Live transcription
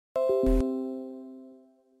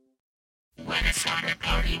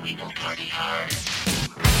party, we will party hard.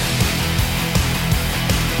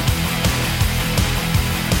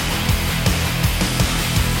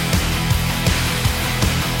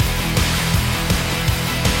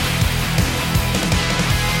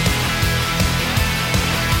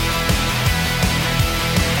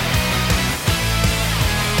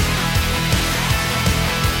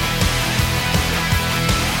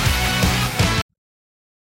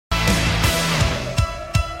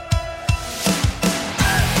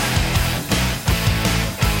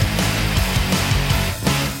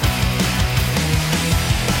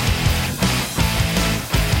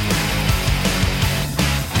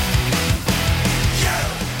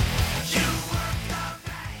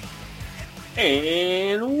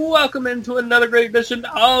 And welcome into another great edition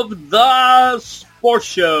of the Sports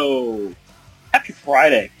Show. Happy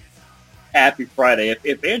Friday. Happy Friday.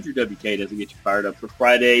 If Andrew WK doesn't get you fired up for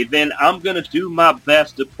Friday, then I'm going to do my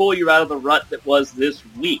best to pull you out of the rut that was this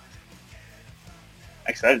week.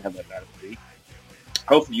 Actually, I didn't have that bad of a week.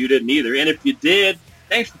 Hopefully you didn't either. And if you did,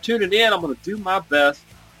 thanks for tuning in. I'm going to do my best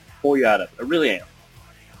to pull you out of it. I really am.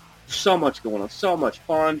 So much going on. So much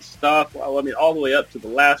fun stuff. Well, I mean, all the way up to the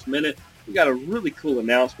last minute. We got a really cool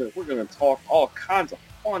announcement. We're going to talk all kinds of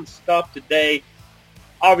fun stuff today.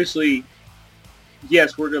 Obviously,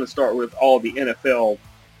 yes, we're going to start with all the NFL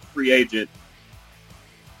free agent.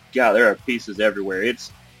 God, there are pieces everywhere.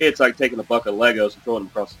 It's like taking a bucket of Legos and throwing them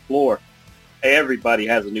across the floor. Everybody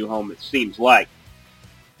has a new home, it seems like.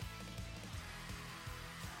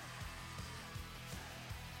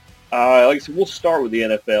 Like I said, we'll start with the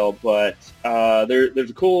NFL, but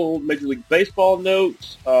there's a cool Major League Baseball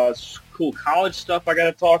note, cool college stuff I got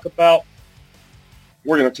to talk about.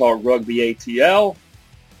 We're going to talk Rugby ATL.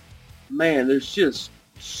 Man, there's just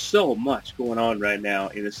so much going on right now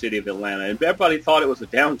in the city of Atlanta, and everybody thought it was a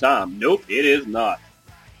downtime. Nope, it is not.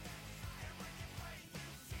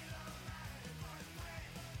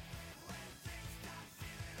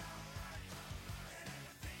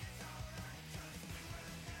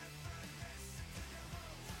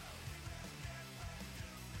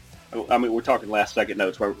 I mean, we're talking last second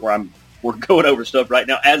notes where we're going over stuff right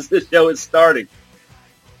now as the show is starting.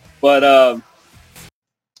 But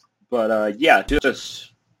yeah,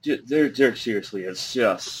 there seriously is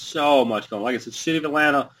just so much going on. Like I said, city of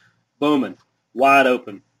Atlanta, booming, wide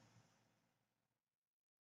open.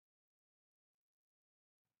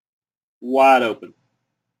 Wide open.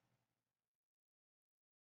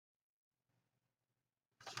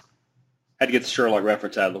 Had to get the Sherlock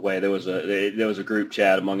reference out of the way. There was a group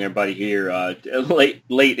chat among everybody here.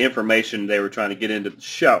 Late information they were trying to get into the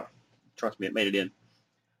show. Trust me, it made it in.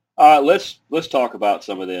 Let's talk about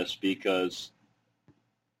some of this because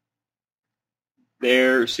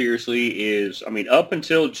there seriously is. I mean, up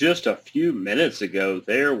until just a few minutes ago,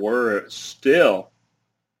 there were still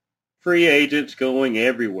free agents going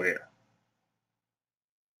everywhere,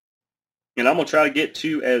 and I'm gonna try to get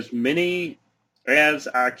to as many as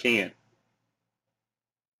I can.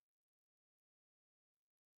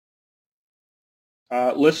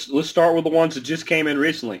 Let's start with the ones that just came in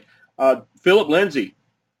recently. Philip Lindsay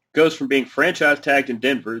goes from being franchise tagged in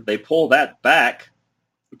Denver. They pull that back.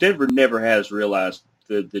 Denver never has realized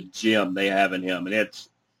the gem they have in him, and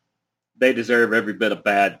they deserve every bit of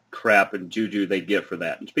bad crap and juju they get for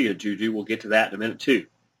that. And speaking of juju, we'll get to that in a minute too.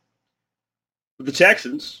 But the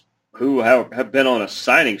Texans, who have been on a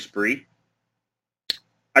signing spree,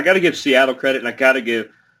 I got to give Seattle credit, and I got to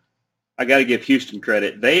give Houston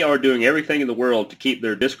credit. They are doing everything in the world to keep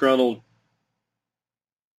their disgruntled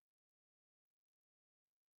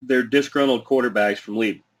quarterbacks from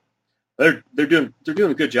leaving. They're doing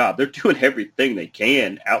a good job. They're doing everything they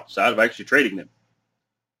can outside of actually trading them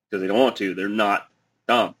because they don't want to. They're not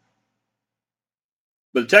dumb.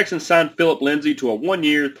 But the Texans signed Philip Lindsay to a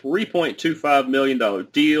 1-year, $3.25 million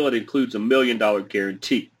deal. It includes a $1 million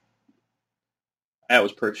guarantee. That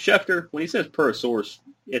was per Schefter. When he says per source,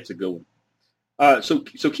 it's a good one. So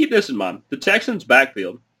keep this in mind. The Texans'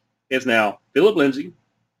 backfield is now Philip Lindsay,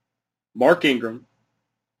 Mark Ingram,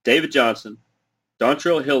 David Johnson,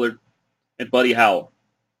 Dontrell Hillard, and Buddy Howell.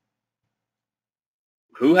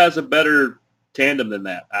 Who has a better tandem than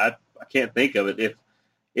that? I can't think of it.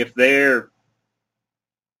 If their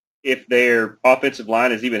offensive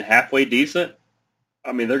line is even halfway decent,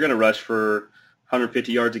 I mean, they're going to rush for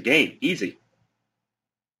 150 yards a game, easy.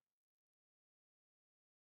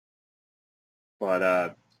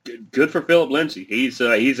 But good for Philip Lindsay. He's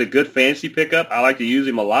a good fantasy pickup. I like to use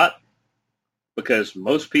him a lot because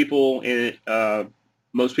most people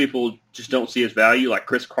just don't see his value, like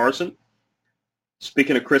Chris Carson.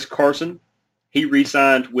 Speaking of Chris Carson, he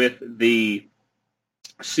re-signed with the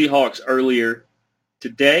Seahawks earlier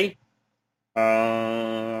today.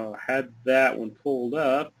 Had that one pulled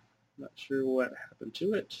up. Not sure what happened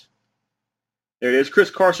to it. There it is. Chris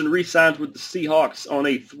Carson re-signs with the Seahawks on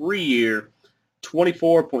a 3-year,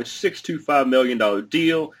 $24.625 million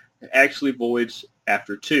deal that actually voids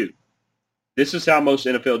after 2. This is how most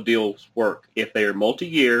NFL deals work. If they are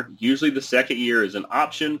multi-year, usually the second year is an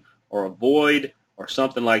option or a void or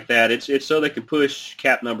something like that. It's so they can push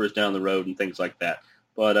cap numbers down the road and things like that.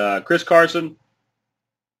 But Chris Carson,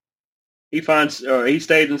 he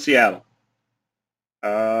stayed in Seattle.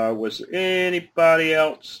 Was there anybody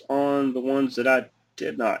else on the ones that I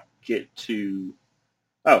did not get to?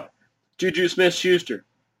 Oh, Juju Smith-Schuster.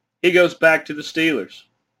 He goes back to the Steelers.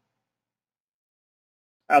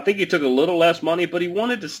 I think he took a little less money, but he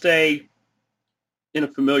wanted to stay in a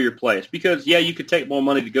familiar place. Because, yeah, you could take more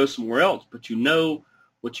money to go somewhere else, but you know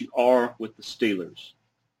what you are with the Steelers.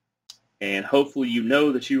 And hopefully you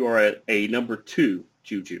know that you are at a number 2,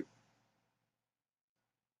 Juju.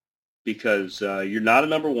 Because you're not a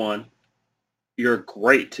number 1. You're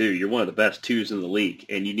great, too. You're one of the best 2s in the league,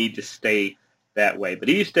 and you need to stay that way. But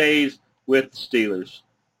he stays with the Steelers.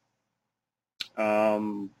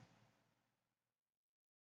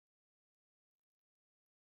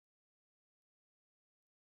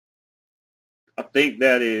 I think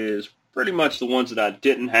that is pretty much the ones that I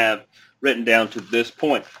didn't have written down to this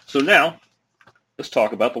point. So now, let's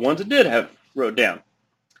talk about the ones that did have wrote down.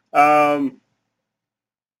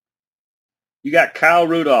 You got Kyle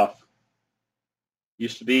Rudolph.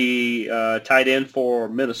 Used to be tight end for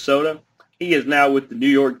Minnesota. He is now with the New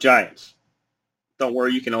York Giants. Don't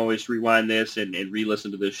worry, you can always rewind this and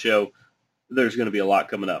re-listen to this show. There's going to be a lot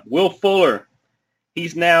coming up. Will Fuller.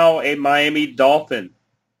 He's now a Miami Dolphin.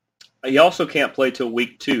 He also can't play till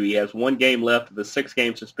week 2. He has 1 game left of the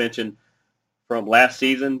 6-game suspension from last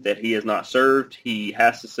season that he has not served. He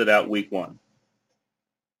has to sit out week 1.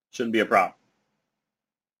 Shouldn't be a problem.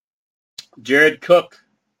 Jared Cook,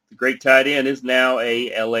 the great tight end, is now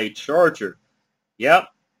a LA Charger. Yep.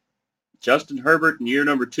 Justin Herbert in year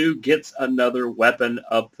number 2 gets another weapon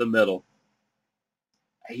up the middle.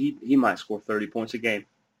 He might score 30 points a game.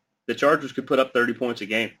 The Chargers could put up 30 points a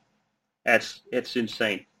game. It's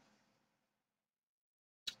insane.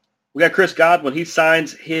 We got Chris Godwin. He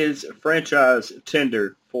signs his franchise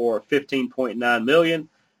tender for $15.9 million.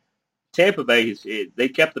 Tampa Bay, they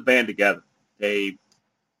kept the band together. They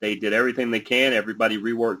did everything they can. Everybody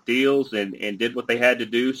reworked deals and did what they had to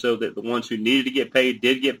do so that the ones who needed to get paid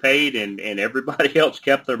did get paid, and everybody else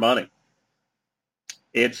kept their money.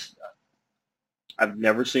 I've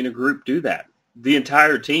never seen a group do that. The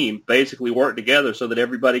entire team basically worked together so that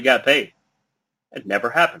everybody got paid. It never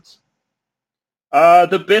happens.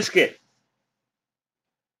 The Biscuit.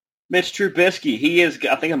 Mitch Trubisky.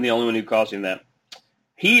 I think I'm the only one who calls him that.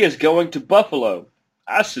 He is going to Buffalo.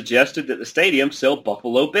 I suggested that the stadium sell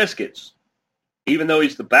Buffalo biscuits. Even though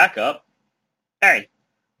he's the backup, hey,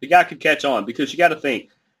 the guy could catch on, because you got to think,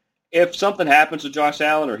 if something happens to Josh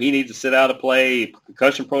Allen or he needs to sit out a play,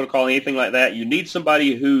 concussion protocol, anything like that, you need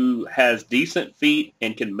somebody who has decent feet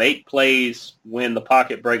and can make plays when the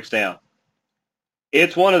pocket breaks down.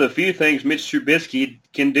 It's one of the few things Mitch Trubisky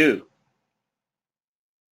can do.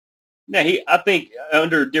 Now, I think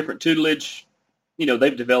under different tutelage,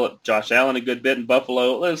 they've developed Josh Allen a good bit in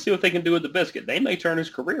Buffalo. Let's see what they can do with the Biscuit. They may turn his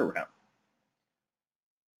career around.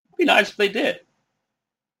 It'd be nice if they did.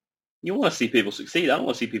 You want to see people succeed. I don't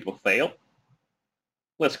want to see people fail.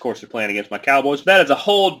 Unless, of course, they're playing against my Cowboys. That is a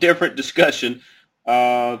whole different discussion.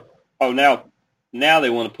 Now they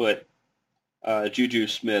want to put Juju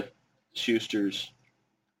Smith-Schuster's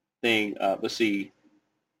thing. Let's see.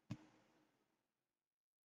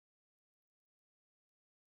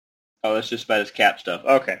 Oh, that's just about his cap stuff.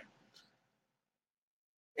 Okay.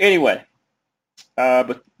 Anyway,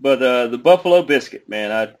 but the Buffalo Biscuit,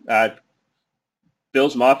 man, I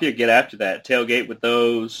Bills Mafia, get after that. Tailgate with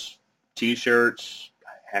those T-shirts.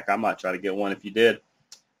 Heck, I might try to get one if you did.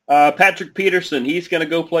 Patrick Peterson, he's going to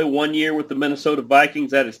go play 1 year with the Minnesota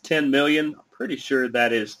Vikings. That is $10 million. I'm pretty sure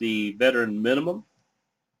that is the veteran minimum.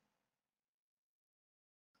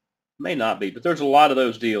 May not be, but there's a lot of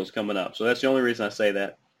those deals coming up, so that's the only reason I say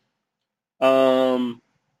that.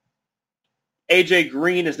 A.J.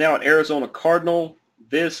 Green is now an Arizona Cardinal.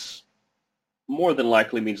 This more than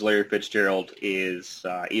likely means Larry Fitzgerald is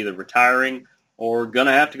either retiring or going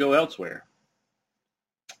to have to go elsewhere.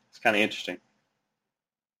 It's kind of interesting.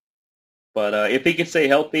 But if he can stay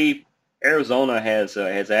healthy, Arizona has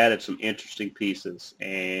added some interesting pieces,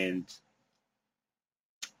 and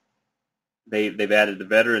they've added the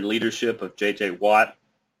veteran leadership of J.J. Watt.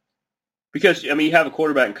 Because, I mean, you have a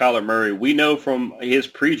quarterback in Kyler Murray. We know from his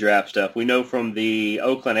pre-draft stuff, we know from the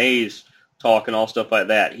Oakland A's talk and all stuff like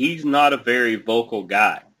that, he's not a very vocal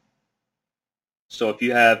guy. So if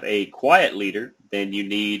you have a quiet leader, then you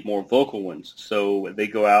need more vocal ones. So they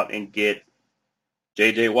go out and get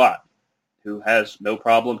J.J. Watt, who has no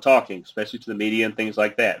problem talking, especially to the media and things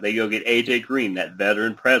like that. They go get A.J. Green, that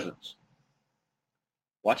veteran presence.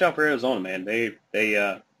 Watch out for Arizona, man.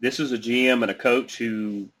 This is a GM and a coach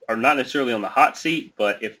who are not necessarily on the hot seat,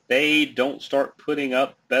 but if they don't start putting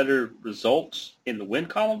up better results in the win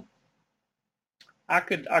column, I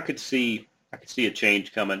could see a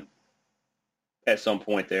change coming at some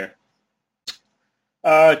point there.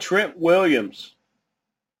 Trent Williams,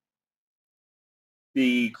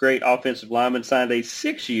 the great offensive lineman, signed a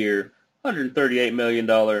 6-year, $138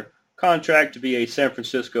 million contract to be a San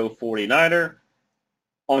Francisco 49er.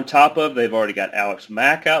 On top of, they've already got Alex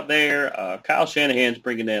Mack out there. Kyle Shanahan's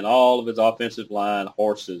bringing in all of his offensive line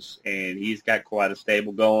horses, and he's got quite a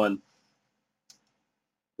stable going.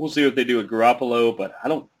 We'll see what they do with Garoppolo, but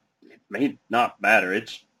it may not matter.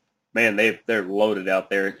 They're loaded out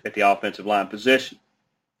there at the offensive line position.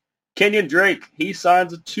 Kenyon Drake, he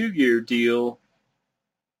signs a 2-year deal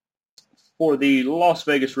for the Las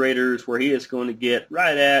Vegas Raiders, where he is going to get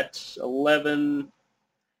right at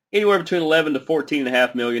anywhere between $11 to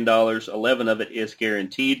 $14.5 million. 11 of it is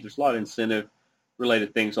guaranteed. There's a lot of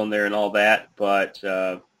incentive-related things on there and all that, but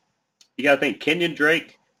you got to think Kenyon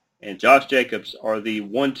Drake and Josh Jacobs are the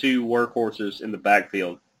 1-2 workhorses in the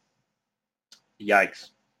backfield. Yikes.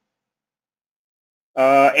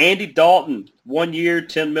 Andy Dalton, 1 year,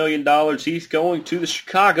 $10 million. He's going to the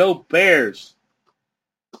Chicago Bears.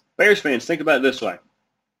 Bears fans, think about it this way.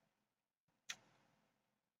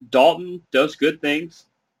 Dalton does good things.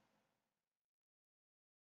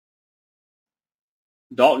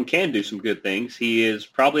 Dalton can do some good things. He is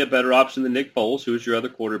probably a better option than Nick Foles, who is your other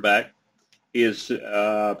quarterback. He is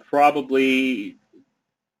probably,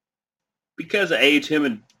 because of age, him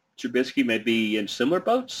and Trubisky may be in similar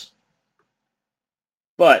boats.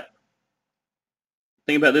 But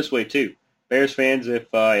think about it this way, too. Bears fans,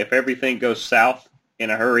 if everything goes south in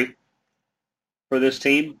a hurry for this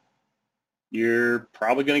team, you're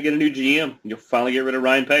probably going to get a new GM. You'll finally get rid of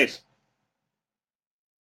Ryan Pace.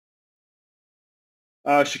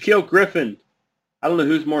 Shaquille Griffin, I don't know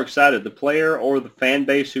who's more excited, the player or the fan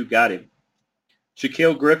base who got him.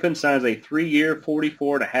 Shaquille Griffin signs a 3-year,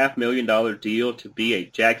 $44.5 million deal to be a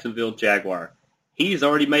Jacksonville Jaguar. He's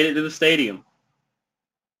already made it to the stadium.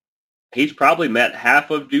 He's probably met half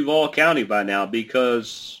of Duval County by now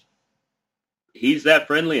because he's that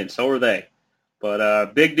friendly, and so are they.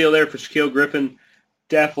 But big deal there for Shaquille Griffin.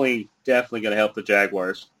 Definitely going to help the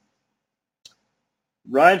Jaguars.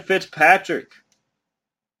 Ryan Fitzpatrick,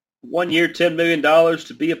 1 year, $10 million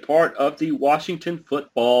to be a part of the Washington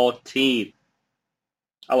football team.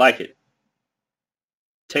 I like it.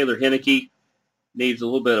 Taylor Heineke needs a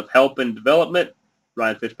little bit of help and development.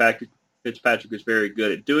 Ryan Fitzpatrick is very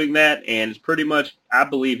good at doing that, and it's pretty much, I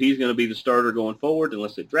believe he's going to be the starter going forward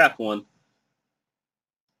unless they draft one.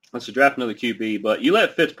 Unless they draft another QB. But you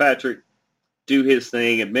let Fitzpatrick do his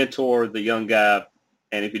thing and mentor the young guy,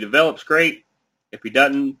 and if he develops, great. If he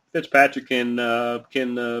doesn't, Fitzpatrick can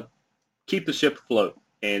keep the ship afloat,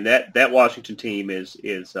 and that Washington team is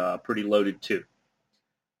pretty loaded too.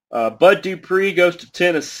 Bud Dupree goes to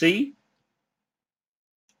Tennessee.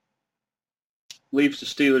 Leaves the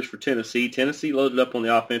Steelers for Tennessee. Tennessee loaded up on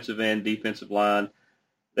the offensive and defensive line.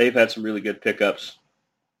 They've had some really good pickups.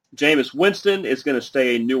 Jameis Winston is going to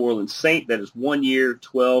stay a New Orleans Saint. That is 1 year,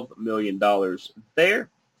 $12 million there.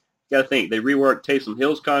 Got to think, they reworked Taysom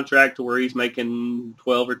Hill's contract to where he's making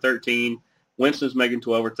 12 or 13. Winston's making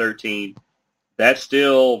 12 or 13. That's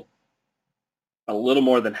still a little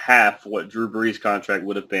more than half what Drew Brees' contract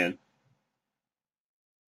would have been.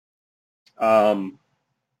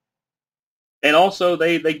 And also,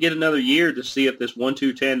 they get another year to see if this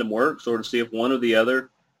 1-2 tandem works, or to see if one or the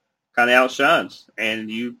other kind of outshines, and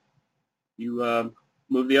you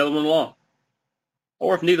move the other one along.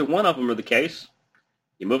 Or if neither one of them are the case,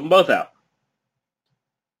 you move them both out.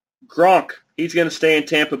 Gronk, he's going to stay in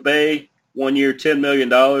Tampa Bay, 1 year, $10 million.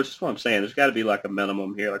 That's what I'm saying. There's got to be like a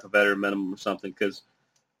minimum here, like a veteran minimum or something, because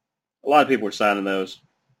a lot of people are signing those.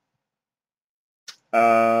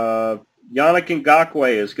 Yannick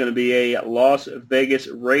Ngakoue is going to be a Las Vegas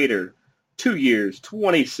Raider. 2 years,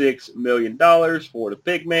 $26 million for the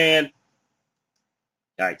big man.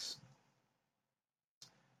 Yikes.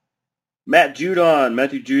 Matthew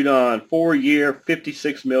Judon, 4 year,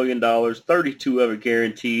 $56 million, 32 of it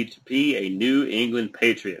guaranteed to be a New England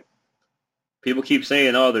Patriot. People keep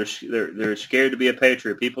saying, "Oh, they're scared to be a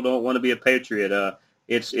Patriot. People don't want to be a Patriot.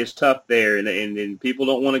 It's tough there, and people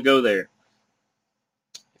don't want to go there."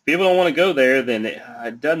 If people don't want to go there, then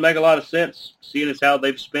it doesn't make a lot of sense, seeing as how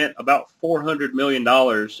they've spent about $400 million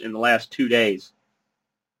in the last 2 days.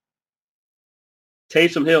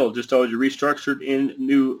 Taysom Hill, just told you, restructured in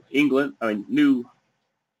New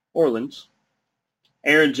Orleans.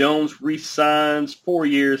 Aaron Jones re-signs 4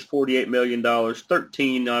 years, $48 million.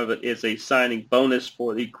 13 of it is a signing bonus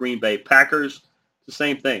for the Green Bay Packers. It's the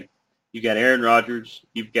same thing. You got Aaron Rodgers.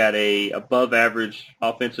 You've got a above-average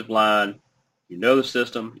offensive line. You know the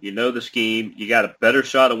system. You know the scheme. You got a better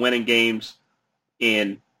shot of winning games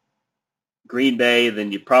in Green Bay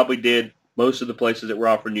than you probably did most of the places that were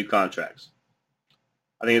offering new contracts.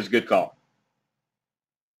 I think it's a good call.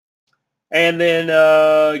 And then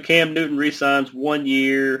Cam Newton re-signs 1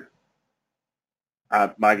 year.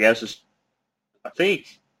 My guess is, I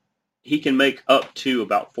think he can make up to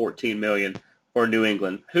about $14 million for New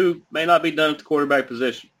England, who may not be done at the quarterback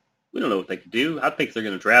position. We don't know what they can do. I think they're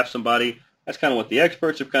going to draft somebody. That's kind of what the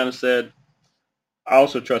experts have kind of said. I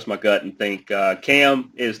also trust my gut and think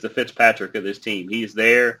Cam is the Fitzpatrick of this team. He's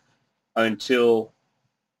there until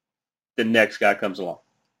the next guy comes along.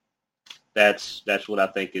 That's what I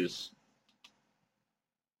think is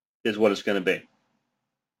what it's going to be.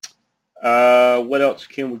 What else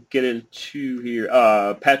can we get into here?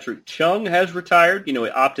 Patrick Chung has retired. He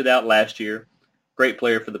opted out last year. Great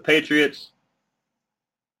player for the Patriots.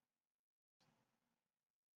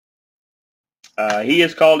 He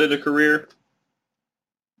has called it a career.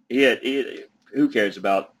 Who cares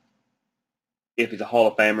about if he's a Hall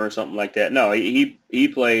of Famer or something like that? No, he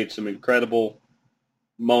played some incredible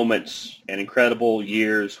moments and incredible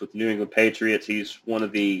years with the New England Patriots. He's one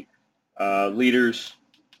of the leaders.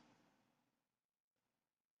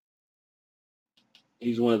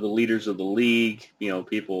 He's one of the leaders of the league.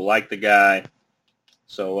 People like the guy.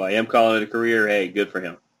 So I am calling it a career. Hey, good for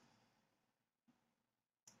him.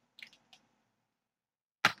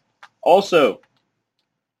 Also,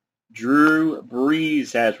 Drew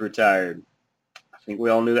Brees has retired. I think we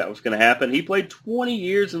all knew that was going to happen. He played 20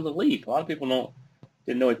 years in the league. A lot of people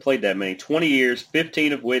didn't know he played that many. 20 years,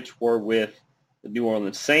 15 of which were with the New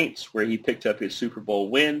Orleans Saints, where he picked up his Super Bowl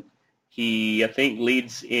win. He, I think,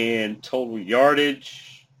 leads in total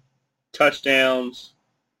yardage, touchdowns,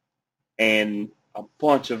 and a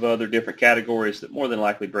bunch of other different categories that more than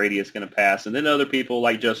likely Brady is going to pass. And then other people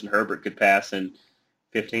like Justin Herbert could pass in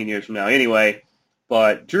 15 years from now. Anyway,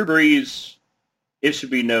 but Drew Brees, it should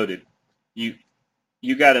be noted, you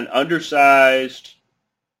got an undersized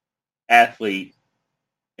athlete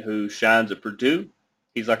who shines at Purdue.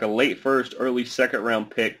 He's like a late first, early second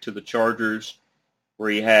round pick to the Chargers, where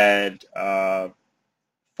he had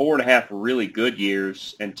 4.5 really good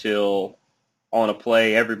years until on a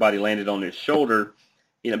play everybody landed on his shoulder.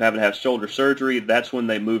 He ended up having to have shoulder surgery. That's when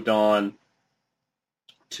they moved on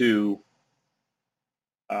to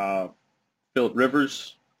Phillip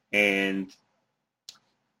Rivers. And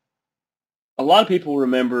a lot of people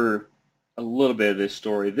remember a little bit of this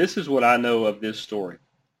story. This is what I know of this story.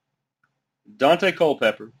 Dante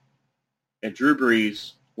Culpepper and Drew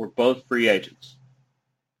Brees were both free agents.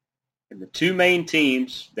 And the two main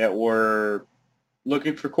teams that were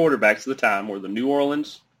looking for quarterbacks at the time were the New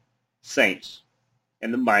Orleans Saints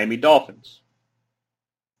and the Miami Dolphins.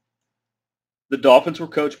 The Dolphins were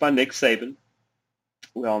coached by Nick Saban.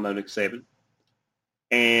 We all know Nick Saban.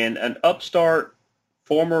 And an upstart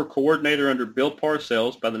former coordinator under Bill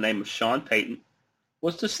Parcells by the name of Sean Payton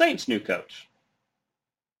was the Saints' new coach.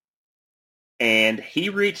 And he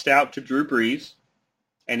reached out to Drew Brees,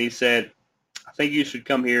 and he said, I think you should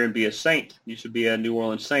come here and be a Saint. You should be a New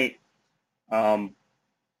Orleans Saint.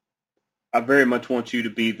 I very much want you to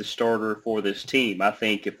be the starter for this team. I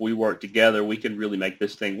think if we work together, we can really make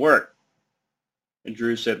this thing work. And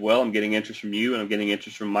Drew said, well, I'm getting interest from you, and I'm getting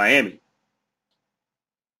interest from Miami.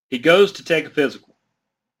 He goes to take a physical.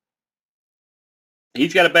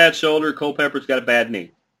 He's got a bad shoulder. Culpepper's got a bad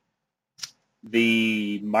knee.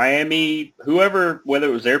 The Miami, whoever, whether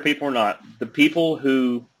it was their people or not, the people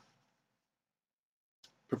who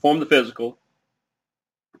performed the physical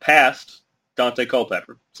passed Dante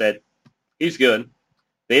Culpepper, said, he's good.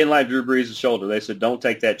 They didn't like Drew Brees' shoulder. They said, don't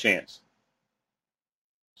take that chance.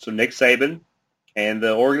 So Nick Saban and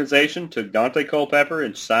the organization took Dante Culpepper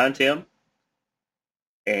and signed him.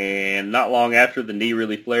 And not long after, the knee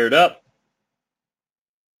really flared up.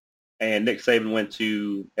 And Nick Saban went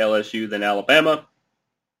to LSU, then Alabama,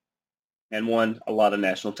 and won a lot of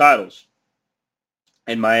national titles.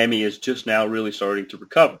 And Miami is just now really starting to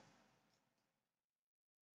recover.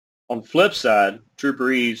 On the flip side, Drew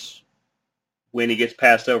Brees when he gets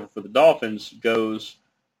passed over for the Dolphins, goes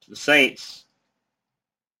to the Saints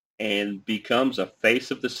and becomes a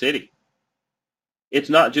face of the city. It's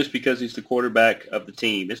not just because he's the quarterback of the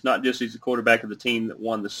team. It's not just he's the quarterback of the team that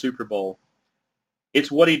won the Super Bowl.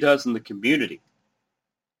 It's what he does in the community.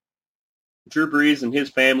 Drew Brees and his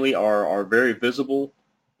family are very visible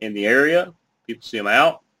in the area. People see him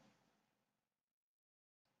out.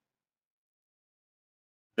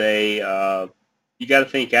 You got to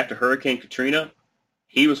think, after Hurricane Katrina,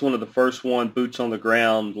 he was one of the first boots on the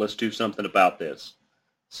ground, let's do something about this.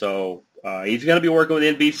 So he's going to be working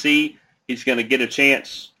with NBC. He's going to get a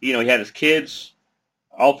chance. He had his kids,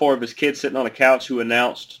 all 4 of his kids sitting on a couch who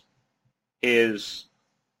announced his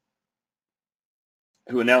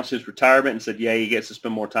retirement and said, yeah, he gets to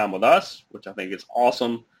spend more time with us, which I think is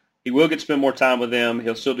awesome. He will get to spend more time with them.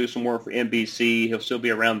 He'll still do some work for NBC. He'll still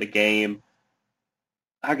be around the game.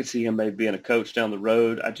 I could see him maybe being a coach down the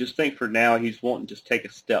road. I just think for now he's wanting to just take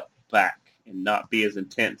a step back and not be as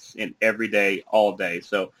intense in every day, all day.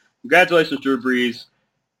 So congratulations, Drew Brees,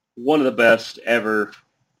 one of the best ever.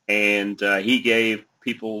 And he gave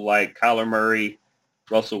people like Kyler Murray,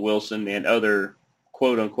 Russell Wilson, and other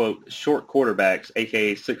quote-unquote short quarterbacks,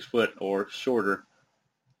 a.k.a. 6 foot or shorter,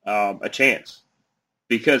 a chance.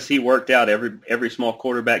 Because he worked out, every small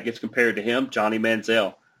quarterback gets compared to him. Johnny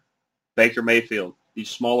Manziel, Baker Mayfield. These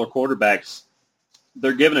smaller quarterbacks,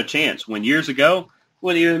 they're given a chance. When years ago,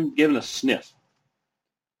 wasn't even given a sniff.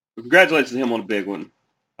 But congratulations to him on a big one.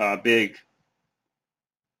 Big,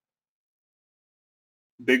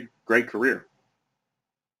 great career.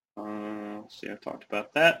 Let's see, I talked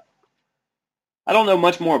about that. I don't know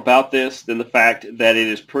much more about this than the fact that it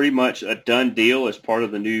is pretty much a done deal as part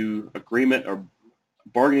of the new agreement or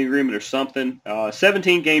bargaining agreement or something.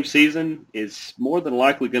 17-game season is more than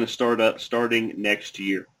likely going to starting next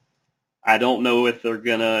year. I don't know if they're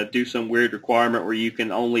going to do some weird requirement where you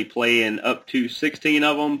can only play in up to 16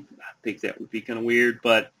 of them. I think that would be kind of weird,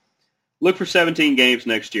 but look for 17 games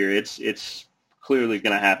next year. It's clearly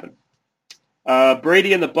going to happen.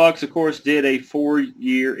 Brady and the Bucs, of course, did a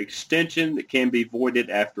 4-year extension that can be voided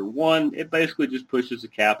after 1. It basically just pushes the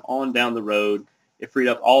cap on down the road. It freed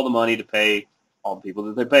up all the money to pay all the people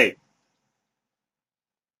that they paid.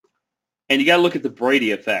 And you got to look at the Brady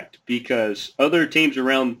effect, because other teams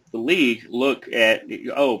around the league look at,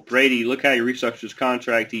 Brady, look how he restructures his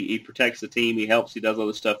contract. He protects the team. He helps. He does all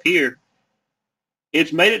this stuff here.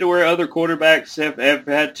 It's made it to where other quarterbacks have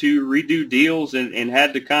had to redo deals and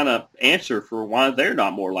had to kind of answer for why they're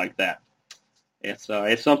not more like that. It's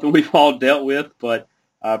something we've all dealt with, but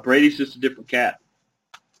Brady's just a different cat.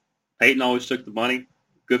 Peyton always took the money.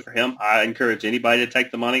 Good for him. I encourage anybody to take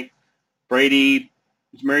the money. Brady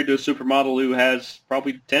is married to a supermodel who has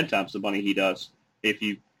probably 10 times the money he does if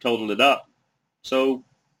you totaled it up. So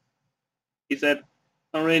he said,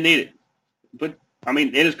 I don't really need it. But, I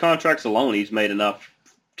mean, in his contracts alone, he's made enough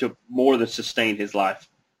to more than sustain his life.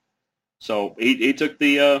 So he takes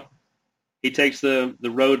the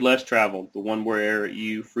road less traveled, the one where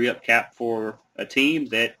you free up cap for a team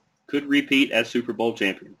that could repeat as Super Bowl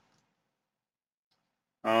champion.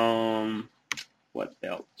 What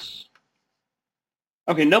else?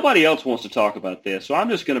 Okay, nobody else wants to talk about this, so I'm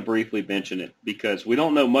just going to briefly mention it because we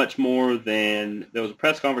don't know much more than, there was a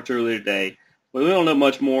press conference earlier today, but we don't know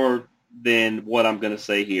much more than what I'm going to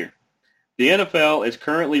say here. The NFL is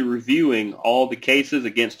currently reviewing all the cases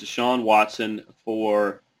against Deshaun Watson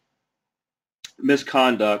for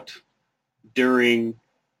misconduct during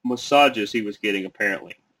massages he was getting,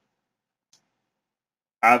 apparently.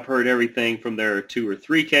 I've heard everything from there are 2 or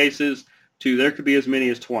 3 cases to there could be as many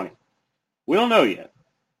as 20. We don't know yet.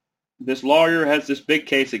 This lawyer has this big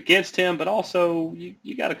case against him, but also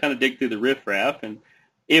you got to kind of dig through the riffraff. And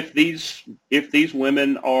if these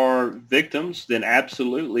women are victims, then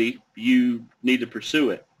absolutely you need to pursue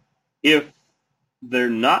it. If they're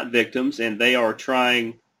not victims and they are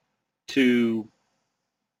trying to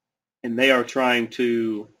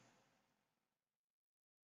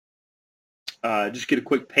just get a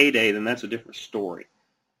quick payday, then that's a different story.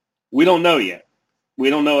 We don't know yet. We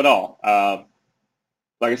don't know at all.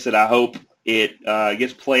 Like I said, I hope it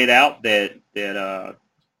gets played out that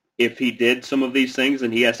if he did some of these things,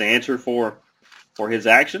 then he has to answer for his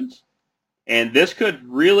actions. And this could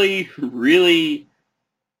really, really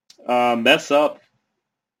mess up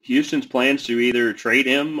Houston's plans to either trade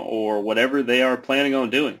him or whatever they are planning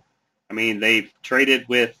on doing. I mean, they've traded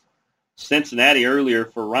with Cincinnati earlier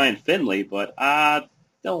for Ryan Finley, but I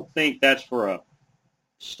don't think that's for a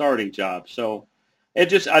starting job. So I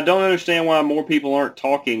don't understand why more people aren't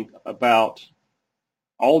talking about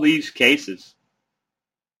all these cases,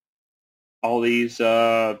 all these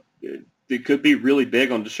it could be really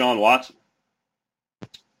big on Deshaun Watson.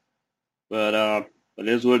 But it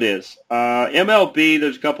is what it is. MLB,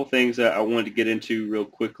 there's a couple things that I wanted to get into real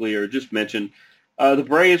quickly or just mention. The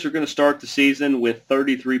Braves are going to start the season with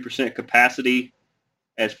 33% capacity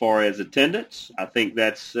as far as attendance. I think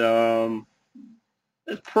that's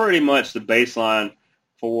pretty much the baseline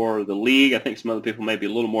for the league. I think some other people may be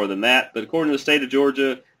a little more than that. But according to the state of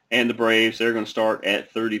Georgia and the Braves, they're going to start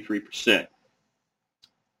at 33%. I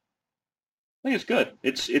think it's good.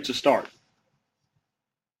 It's a start.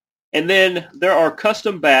 And then there are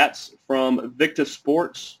custom bats from Victus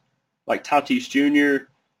Sports, like Tatis Jr.,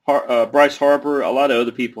 Bryce Harper. A lot of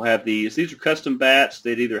other people have these. These are custom bats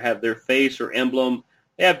that either have their face or emblem.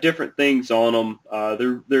 They have different things on them.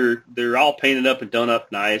 They're all painted up and done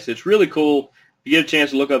up nice. It's really cool. If you get a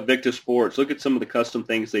chance to look up Victus Sports, look at some of the custom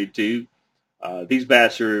things they do. These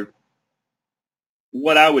bats are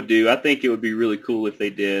what I would do. I think it would be really cool if they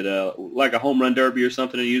did like a home run derby or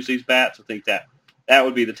something and use these bats. I think that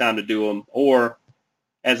would be the time to do them, or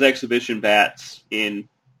as exhibition bats in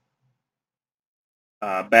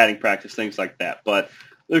batting practice, things like that. But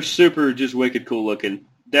they're super, just wicked cool looking.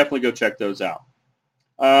 Definitely go check those out.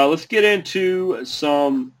 Let's get into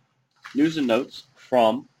some news and notes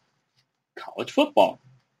from college football.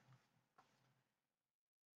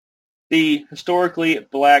 The historically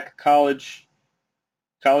black colleges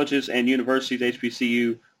and universities,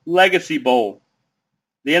 HBCU Legacy Bowl.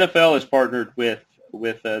 The NFL has partnered with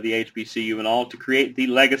the HBCU and all to create the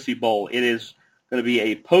Legacy Bowl. It is going to be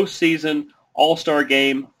a postseason all-star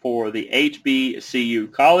game for the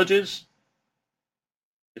HBCU colleges,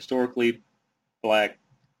 historically black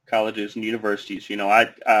colleges and universities. You know,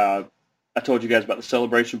 I told you guys about the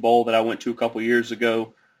Celebration Bowl that I went to a couple years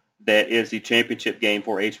ago. That is the championship game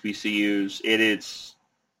for HBCUs. It is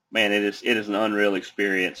an unreal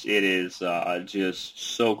experience. It is just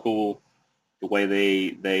so cool the way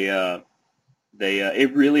they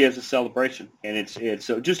it really is a celebration, and it's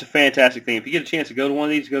just a fantastic thing. If you get a chance to go to one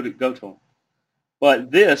of these, go to them.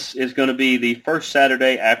 But this is going to be the first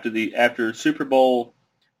Saturday after Super Bowl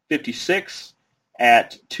 56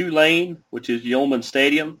 at Tulane, which is Yulman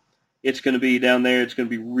Stadium. It's going to be down there. It's going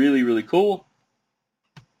to be really, really cool.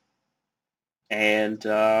 And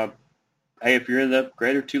hey, if you're in the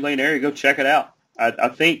greater Tulane area, go check it out. I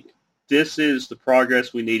think this is the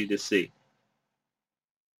progress we needed to see.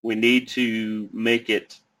 We need to make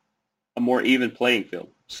it a more even playing field.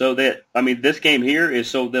 So that, this game here is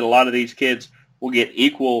so that a lot of these kids will get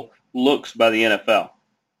equal looks by the NFL.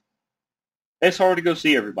 It's hard to go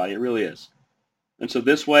see everybody. It really is. And so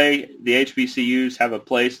this way, the HBCUs have a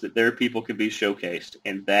place that their people can be showcased,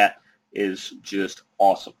 and that is just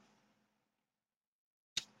awesome.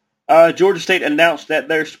 Georgia State announced that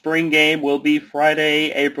their spring game will be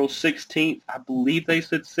Friday, April 16th. I believe they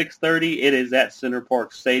said 6:30. It is at Center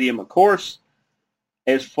Park Stadium, of course.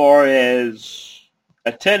 As far as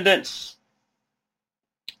attendance,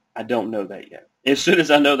 I don't know that yet. As soon as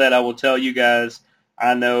I know that, I will tell you guys.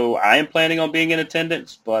 I know I am planning on being in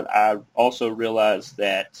attendance, but I also realize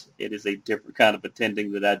that it is a different kind of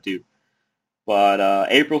attending that I do. But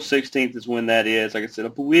April 16th is when that is. Like I said, I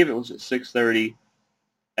believe it was at 6:30.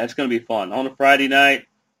 That's going to be fun. On a Friday night,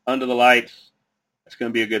 under the lights, it's going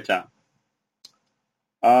to be a good time.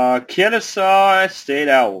 Kennesaw State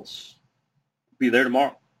Owls will be there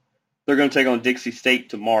tomorrow. They're going to take on Dixie State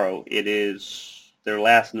tomorrow. It is their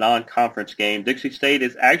last non-conference game. Dixie State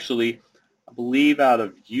is actually, I believe, out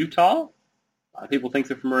of Utah. A lot of people think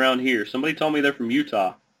they're from around here. Somebody told me they're from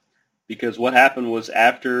Utah because what happened was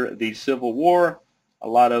after the Civil War, a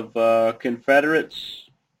lot of Confederates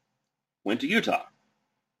went to Utah.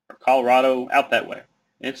 Colorado, out that way.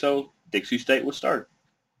 And so Dixie State was started.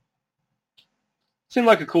 Seemed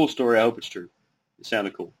like a cool story. I hope it's true. It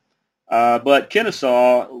sounded cool. But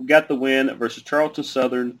Kennesaw got the win versus Charleston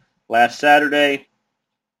Southern last Saturday,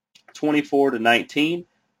 24-19.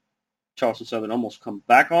 Charleston Southern almost come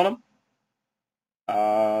back on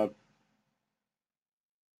them,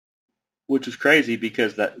 which was crazy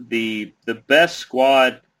because the best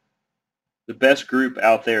squad, the best group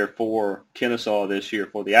out there for Kennesaw this year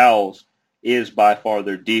for the Owls is by far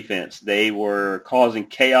their defense. They were causing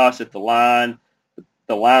chaos at the line.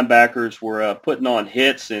 The linebackers were putting on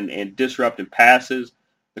hits and disrupting passes.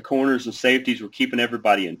 The corners and safeties were keeping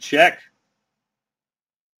everybody in check.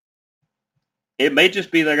 It may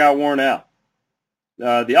just be they got worn out.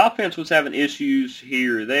 The offense was having issues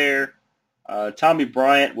here or there. Tommy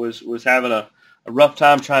Bryant was having a rough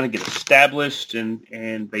time trying to get established,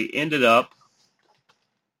 and they ended up,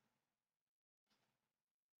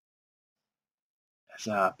 as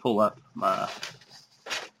I pull up my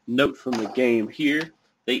note from the game here,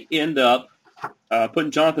 they end up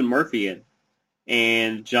putting Jonathan Murphy in.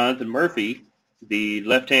 And Jonathan Murphy, the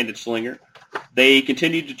left-handed slinger, they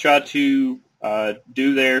continue to try to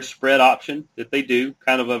do their spread option that they do,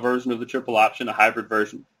 kind of a version of the triple option, a hybrid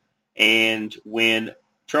version. And when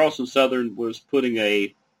Charleston Southern was putting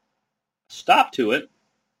a stop to it,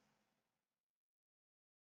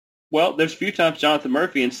 well, there's a few times Jonathan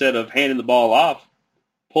Murphy, instead of handing the ball off,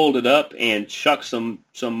 pulled it up and chucked some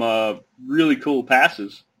really cool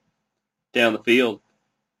passes down the field.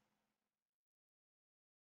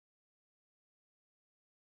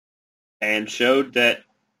 And showed that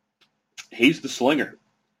he's the slinger.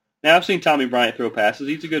 Now, I've seen Tommy Bryant throw passes.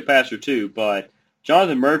 He's a good passer too, but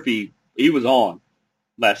Jonathan Murphy, he was on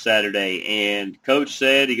last Saturday, and Coach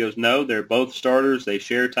said, he goes, no, they're both starters. They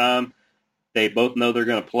share time. They both know they're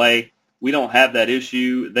going to play. We don't have that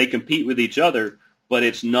issue. They compete with each other, but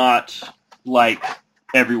it's not like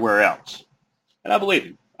everywhere else. And I believe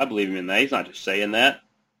him. I believe him in that. He's not just saying that.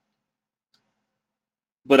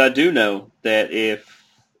 But I do know that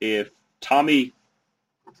if Tommy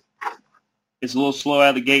is a little slow out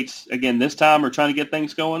of the gates again this time or trying to get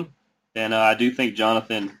things going, then I do think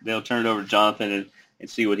they'll turn it over to Jonathan and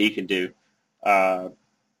see what he can do.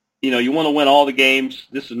 You want to win all the games.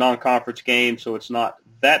 This is a non-conference game, so it's not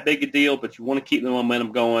that big a deal, but you want to keep the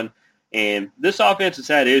momentum going. And this offense has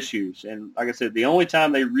had issues. And like I said, the only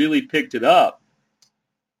time they really picked it up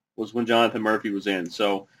was when Jonathan Murphy was in.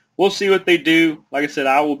 So we'll see what they do. Like I said,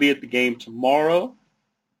 I will be at the game tomorrow.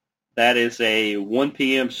 That is a 1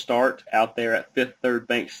 p.m. start out there at Fifth Third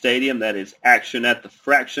Bank Stadium. That is action at the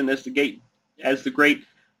fraction, as the great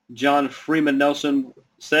John Freeman Nelson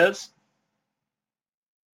says.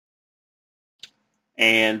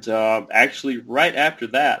 And actually, right after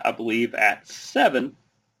that, I believe at 7,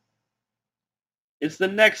 is the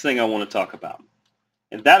next thing I want to talk about.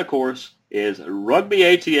 And that, of course, is Rugby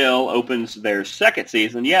ATL opens their second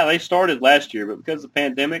season. Yeah, they started last year, but because of the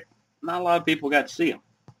pandemic, not a lot of people got to see them.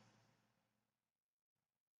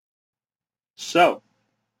 So,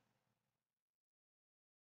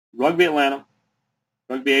 Rugby Atlanta,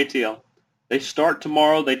 Rugby ATL, they start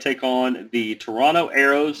tomorrow. They take on the Toronto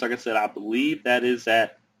Arrows. Like I said, I believe that is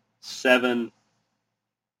at 7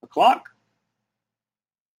 o'clock.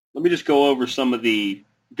 Let me just go over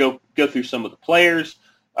go through some of the players.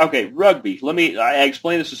 Okay, rugby. I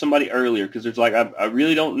explained this to somebody earlier because it's like, I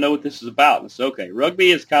really don't know what this is about. It's okay.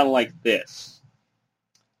 Rugby is kind of like this.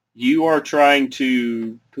 You are trying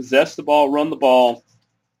to possess the ball, run the ball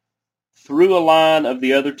through a line of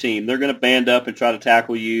the other team. They're going to band up and try to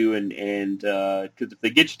tackle you, and because if they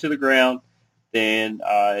get you to the ground, then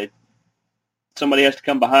somebody has to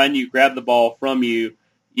come behind you, grab the ball from you.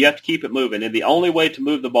 You have to keep it moving, and the only way to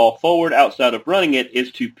move the ball forward outside of running it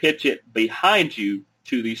is to pitch it behind you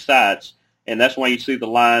to these sides, and that's why you see the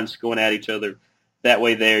lines going at each other that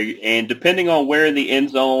way there. And depending on where in the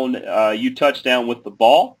end zone you touch down with the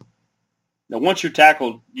ball, now once you're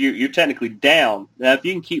tackled, you're technically down. Now, if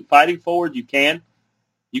you can keep fighting forward, you can.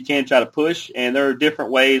 You can try to push, and there are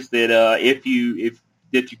different ways that if you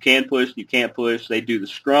can push and you can't push. They do the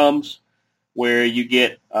scrums, where you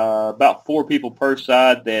get about 4 people per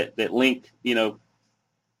side that link,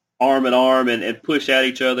 arm in arm and push at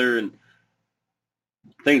each other and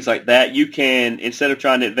things like that. You can, instead of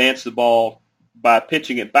trying to advance the ball by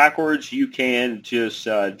pitching it backwards, you can just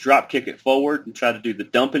drop kick it forward and try to do the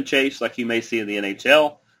dump and chase like you may see in the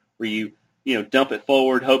NHL, where you dump it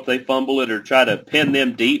forward, hope they fumble it, or try to pin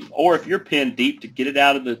them deep, or if you're pinned deep, to get it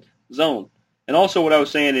out of the zone. And also what I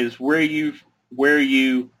was saying is where you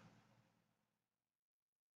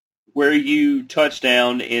touch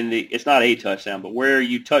down it's not a touchdown, but where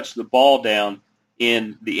you touch the ball down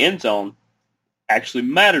in the end zone actually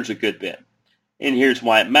matters a good bit. And here's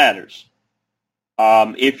why it matters.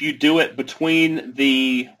 If you do it between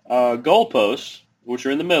the goalposts, which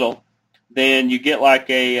are in the middle, then you get like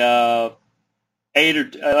a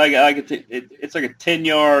it's like a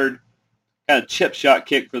 10-yard kind of chip shot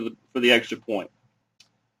kick for the extra point.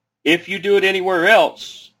 If you do it anywhere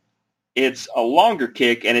else, it's a longer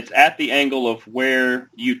kick, and it's at the angle of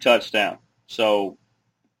where you touch down. So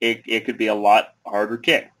it could be a lot harder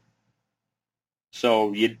kick.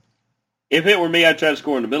 So if it were me, I'd try to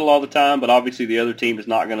score in the middle all the time, but obviously the other team is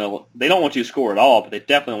not going to – they don't want you to score at all, but they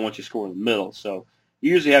definitely don't want you to score in the middle. So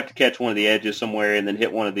you usually have to catch one of the edges somewhere and then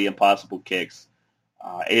hit one of the impossible kicks.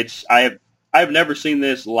 I've never seen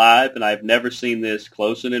this live, and I've never seen this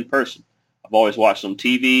close and in person. I've always watched on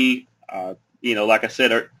TV. Like I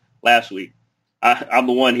said last week, I'm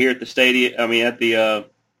the one here at the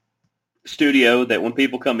studio that when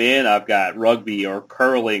people come in, I've got rugby or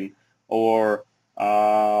curling or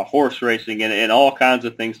horse racing, and all kinds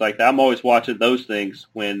of things like that. I'm always watching those things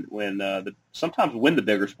sometimes when the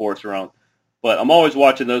bigger sports are on. But I'm always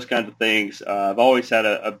watching those kinds of things. I've always had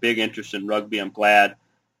a big interest in rugby. I'm glad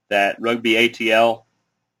that Rugby ATL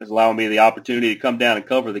is allowing me the opportunity to come down and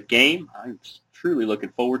cover the game. I'm truly looking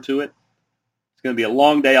forward to it. It's going to be a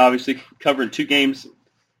long day, obviously, covering 2 games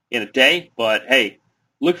in a day. But, hey,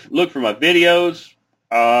 look for my videos.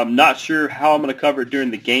 I'm not sure how I'm going to cover it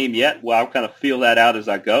during the game yet. Well, I'll kind of feel that out as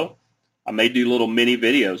I go. I may do little mini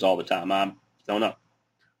videos all the time. I don't know.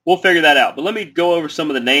 We'll figure that out. But let me go over some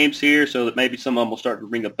of the names here so that maybe some of them will start to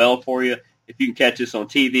ring a bell for you if you can catch this on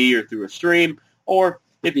TV or through a stream, or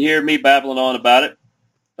if you hear me babbling on about it.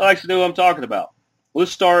 I actually know what I'm talking about.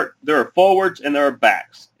 Let's start. There are forwards and there are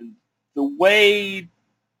backs. And the way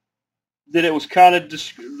that it was kind of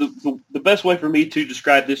the best way for me to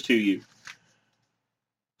describe this to you.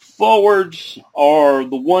 Forwards are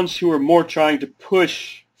the ones who are more trying to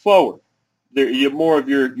push forward. You're more of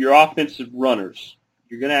your offensive runners.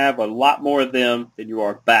 You're going to have a lot more of them than you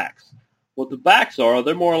are backs. What the backs are,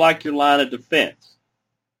 they're more like your line of defense.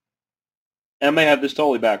 And I may have this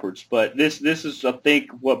totally backwards, but this is, I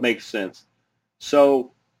think, what makes sense.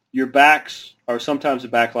 So your backs are sometimes the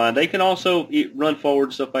back line. They can also run forward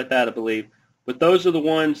and stuff like that, I believe. But those are the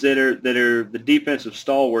ones that are the defensive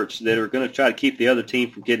stalwarts that are going to try to keep the other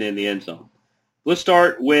team from getting in the end zone. Let's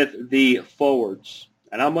start with the forwards.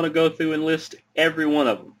 And I'm going to go through and list every one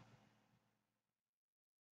of them.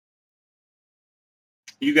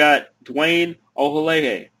 You got Dwayne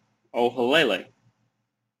Ohalele.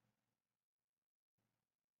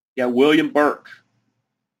 You got William Burke.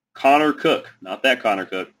 Connor Cook. Not that Connor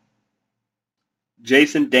Cook.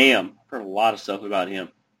 Jason Dam. I've heard a lot of stuff about him.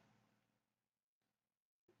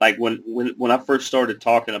 Like when I first started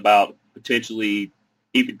talking about potentially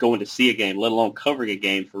even going to see a game, let alone covering a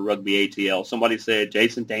game for Rugby ATL, somebody said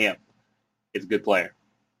Jason Dam is a good player.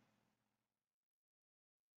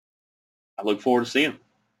 I look forward to seeing him.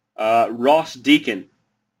 Ross Deacon,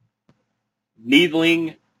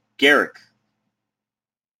 Needling Garrick,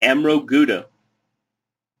 Amro Gouda,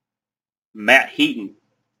 Matt Heaton,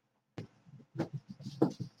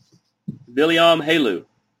 William Halu.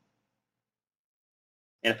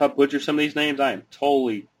 And if I butcher some of these names, I am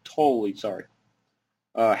totally sorry.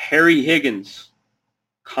 Harry Higgins,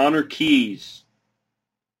 Connor Keys,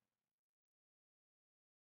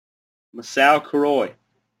 Masao Karoy,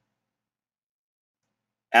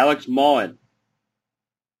 Alex Maughan,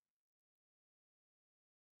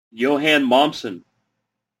 Johan Momsen.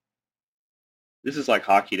 This is like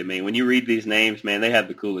hockey to me. When you read these names, man, they have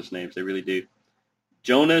the coolest names. They really do.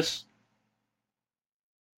 Jonas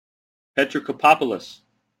Petrokopoulos.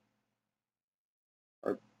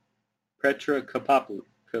 Or Petrokopoulos.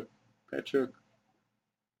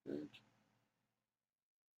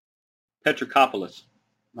 Petrokopoulos.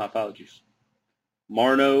 My apologies.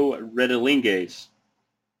 Marno Redelingues.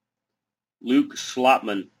 Luke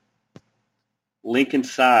Slotman, Lincoln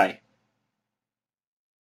Sy,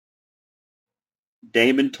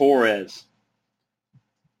 Damon Torres,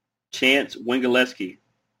 Chance Wingaleski.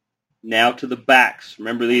 Now to the backs.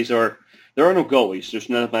 Remember, there are no goalies. There's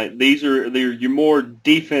nothing. They're your more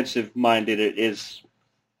defensive minded. Is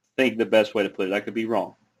I think the best way to put it. I could be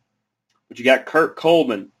wrong, but you got Kurt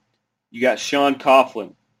Coleman, you got Sean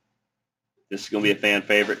Coughlin. This is going to be a fan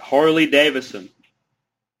favorite. Harley Davison.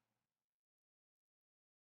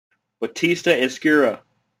 Batista Escura,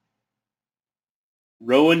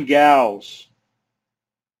 Rowan Gowles,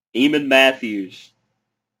 Eamon Matthews,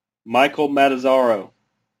 Michael Matarazzo,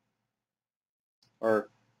 or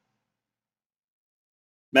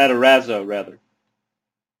Matarazzo, rather.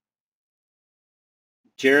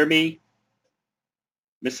 Jeremy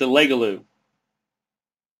Misalegalu,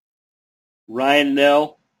 Ryan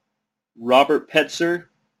Nell, Robert Petzer,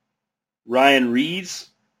 Ryan Rees,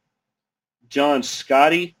 John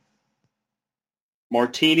Scotty,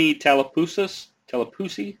 Martini Talapusi.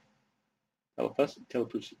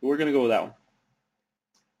 We're going to go with that one.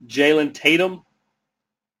 Jalen Tatum,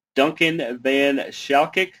 Duncan Van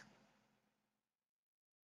Schalkik,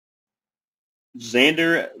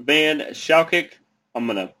 Xander Van Schalkik. I'm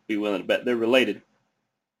going to be willing to bet they're related.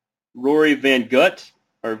 Rory Van Voot.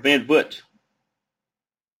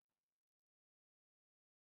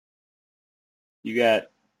 You got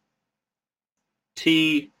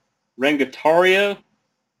T. Rangataria,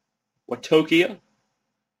 Watokia,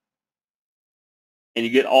 and you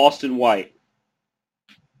get Austin White.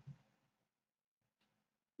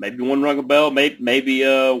 Maybe one rung a bell. Maybe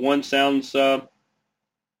one sounds like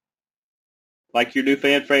your new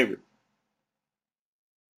fan favorite.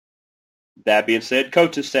 That being said,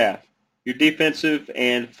 coaching staff. Your defensive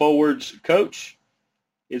and forwards coach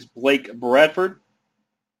is Blake Bradford.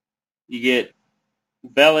 You get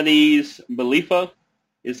Valanese Malifa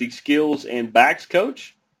is the skills and backs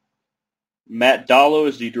coach. Matt Dallo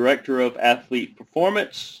is the director of athlete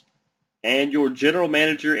performance. And your general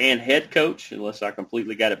manager and head coach, unless I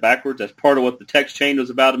completely got it backwards. That's part of what the text chain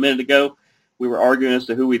was about a minute ago. We were arguing as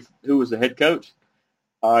to who was the head coach.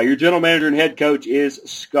 Your general manager and head coach is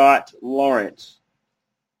Scott Lawrence.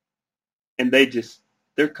 And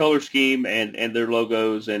their color scheme and their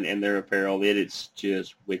logos and their apparel, it is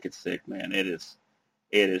just wicked sick, man. It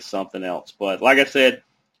is something else. But like I said,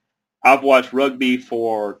 I've watched rugby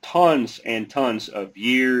for tons and tons of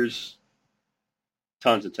years.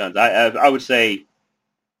 Tons and tons. I would say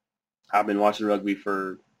I've been watching rugby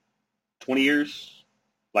for 20 years.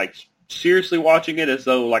 Like, seriously watching it as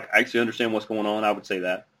though, like, I actually understand what's going on. I would say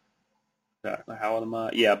that. How old am I?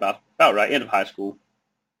 Yeah, about right. End of high school.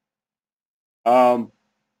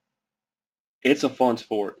 It's a fun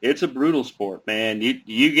sport. It's a brutal sport, man.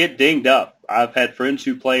 You get dinged up. I've had friends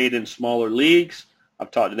who played in smaller leagues. I've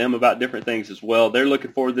talked to them about different things as well. They're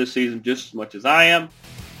looking forward to this season just as much as I am.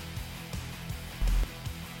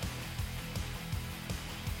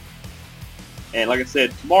 And like I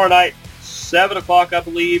said, tomorrow night, 7 o'clock, I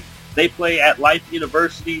believe, they play at Life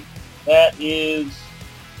University. That is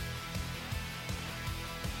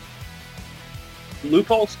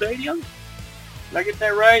Loophole Stadium? Did I get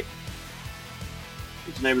that right?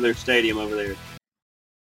 What's the name of their stadium over there?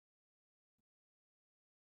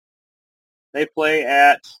 They play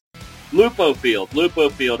at Lupo Field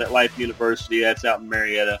at Life University. That's out in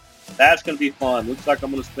Marietta. That's going to be fun. Looks like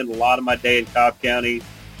I'm going to spend a lot of my day in Cobb County.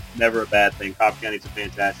 Never a bad thing. Cobb County's a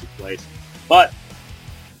fantastic place. But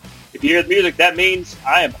if you hear the music, that means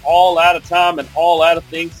I am all out of time and all out of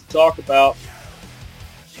things to talk about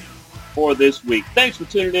for this week. Thanks for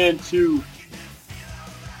tuning in to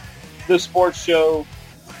the sports show.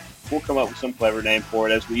 We'll come up with some clever name for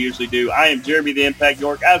it, as we usually do. I am Jeremy the Impact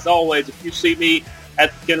York. As always, if you see me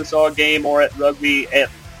at the Kennesaw game or at Rugby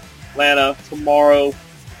Atlanta tomorrow,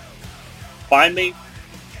 find me,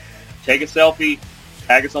 take a selfie,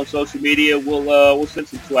 tag us on social media. We'll send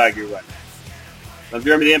some swag your way. I'm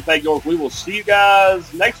Jeremy the Impact York. We will see you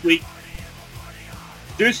guys next week.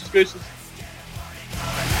 Deuces, gooses.